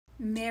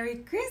Merry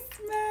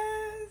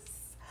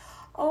Christmas!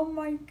 Oh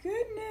my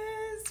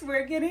goodness,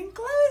 we're getting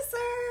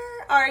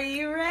closer. Are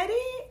you ready?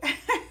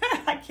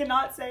 I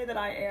cannot say that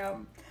I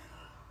am.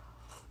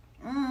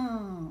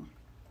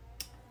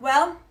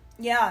 Well,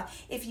 yeah,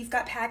 if you've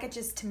got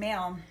packages to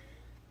mail,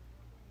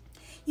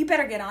 you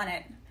better get on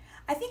it.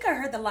 I think I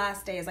heard the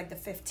last day is like the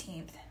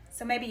 15th.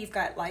 So maybe you've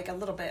got like a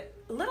little bit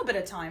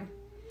of time.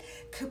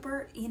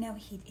 Cooper, you know,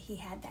 he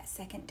had that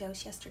second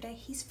dose yesterday.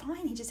 He's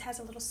fine. He just has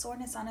a little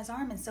soreness on his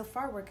arm, and so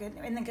far we're good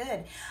in the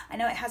good. I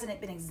know it hasn't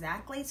been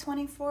exactly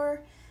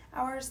 24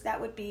 hours.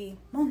 That would be,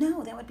 well,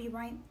 no, that would be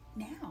right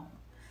now,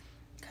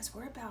 because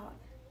we're about,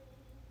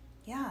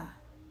 yeah.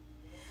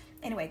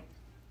 Anyway,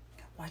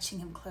 watching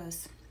him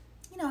close.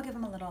 You know, I'll give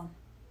him a little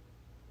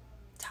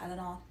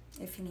Tylenol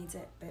if he needs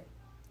it, but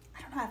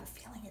I don't know, I have a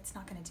feeling it's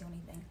not going to do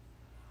anything.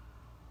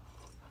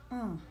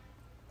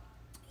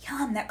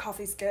 Yum, that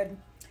coffee's good.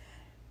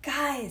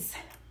 Guys,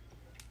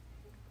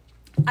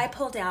 I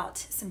pulled out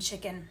some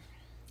chicken,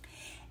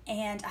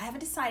 and I haven't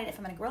decided if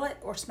I'm going to grill it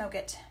or smoke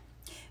it,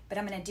 but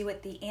I'm going to do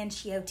it the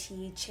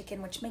Anchiote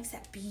chicken, which makes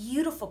that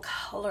beautiful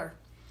color.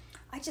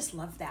 I just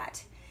love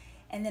that.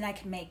 And then I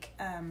can make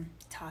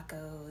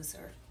tacos,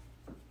 or,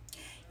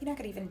 you know, I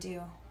could even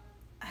do,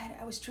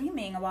 I was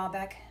dreaming a while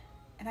back,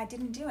 and I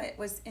didn't do it,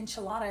 was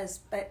enchiladas,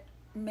 but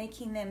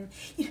making them,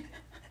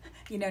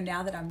 you know,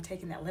 now that I'm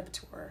taking that lip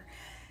tour,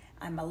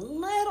 I'm a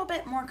little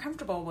bit more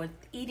comfortable with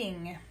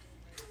eating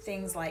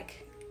things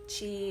like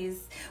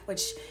cheese,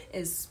 which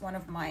is one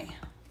of my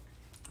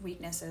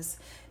weaknesses.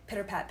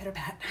 Pitter pat, pitter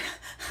pat.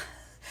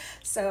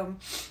 So,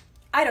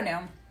 I don't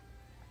know.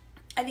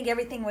 I think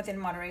everything within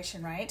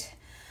moderation, right?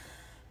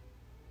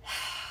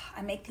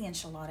 I make the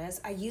enchiladas.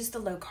 I use the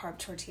low carb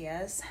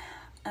tortillas.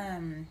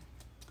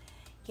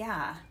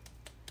 Yeah,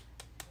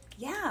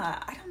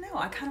 I don't know.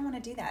 I kind of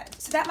want to do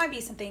that. So that might be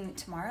something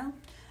tomorrow.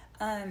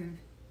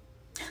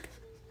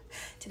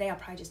 Today I'll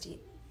probably just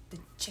eat the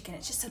chicken.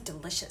 It's just so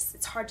delicious.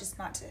 It's hard just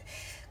not to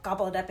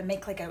gobble it up and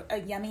make like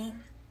a yummy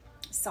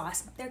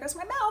sauce. There goes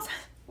my mouth.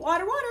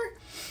 Water.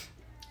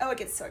 Oh, it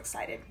gets so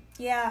excited.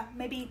 Yeah,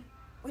 maybe,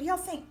 what do y'all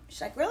think?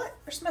 Should I grill it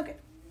or smoke it?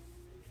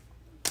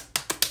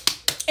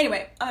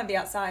 Anyway, I'm gonna be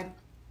outside.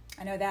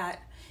 I know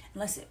that.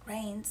 Unless it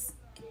rains.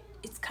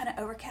 It's kind of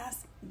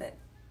overcast, but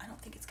I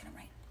don't think it's gonna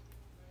rain.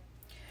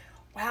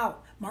 Wow,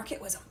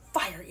 market was on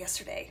fire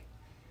yesterday.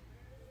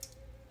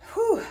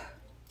 Whew.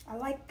 I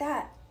like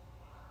that.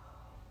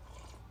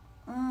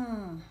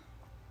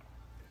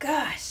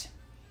 Gosh,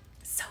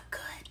 so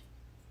good.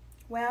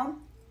 Well,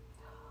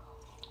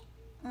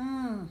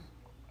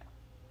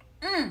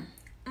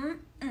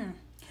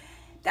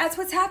 that's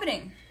what's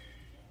happening.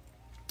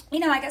 You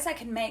know, I guess I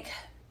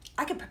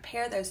could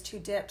prepare those two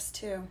dips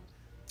too.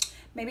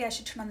 Maybe I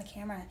should turn on the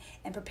camera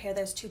and prepare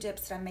those two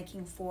dips that I'm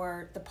making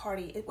for the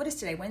party. What is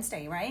today?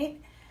 Wednesday,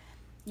 right?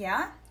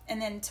 Yeah. And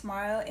then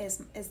tomorrow is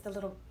the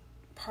little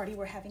party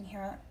we're having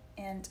here,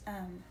 and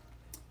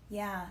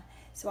yeah,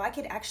 so I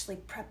could actually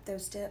prep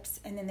those dips,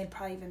 and then they'd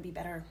probably even be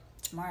better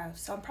tomorrow.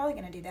 So I'm probably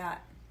gonna do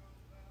that.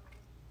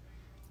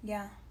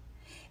 Yeah,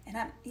 and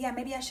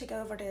maybe I should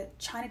go over to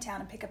Chinatown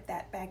and pick up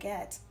that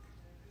baguette.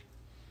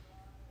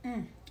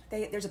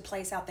 There's a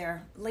place out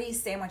there,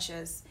 Lee's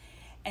Sandwiches,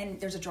 and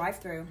there's a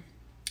drive-through,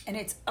 and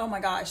it's, oh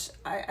my gosh,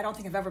 I don't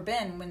think I've ever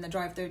been when the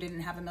drive-through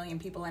didn't have 1 million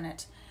people in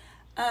it.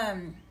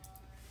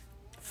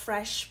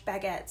 Fresh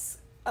baguettes.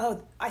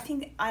 Oh, I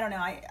don't know.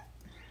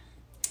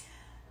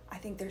 I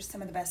think there's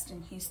some of the best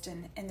in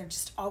Houston, and they're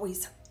just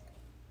always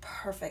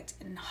perfect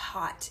and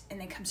hot,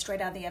 and they come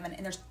straight out of the oven,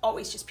 and there's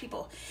always just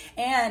people.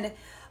 And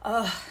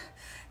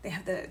they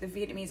have the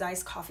Vietnamese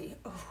iced coffee.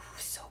 Oh,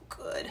 so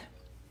good.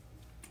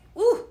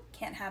 Ooh,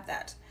 can't have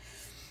that,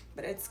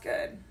 but it's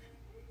good.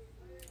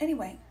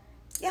 Anyway,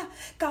 yeah,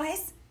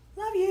 guys,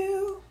 love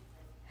you.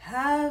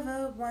 Have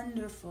a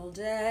wonderful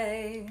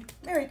day.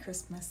 Merry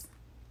Christmas.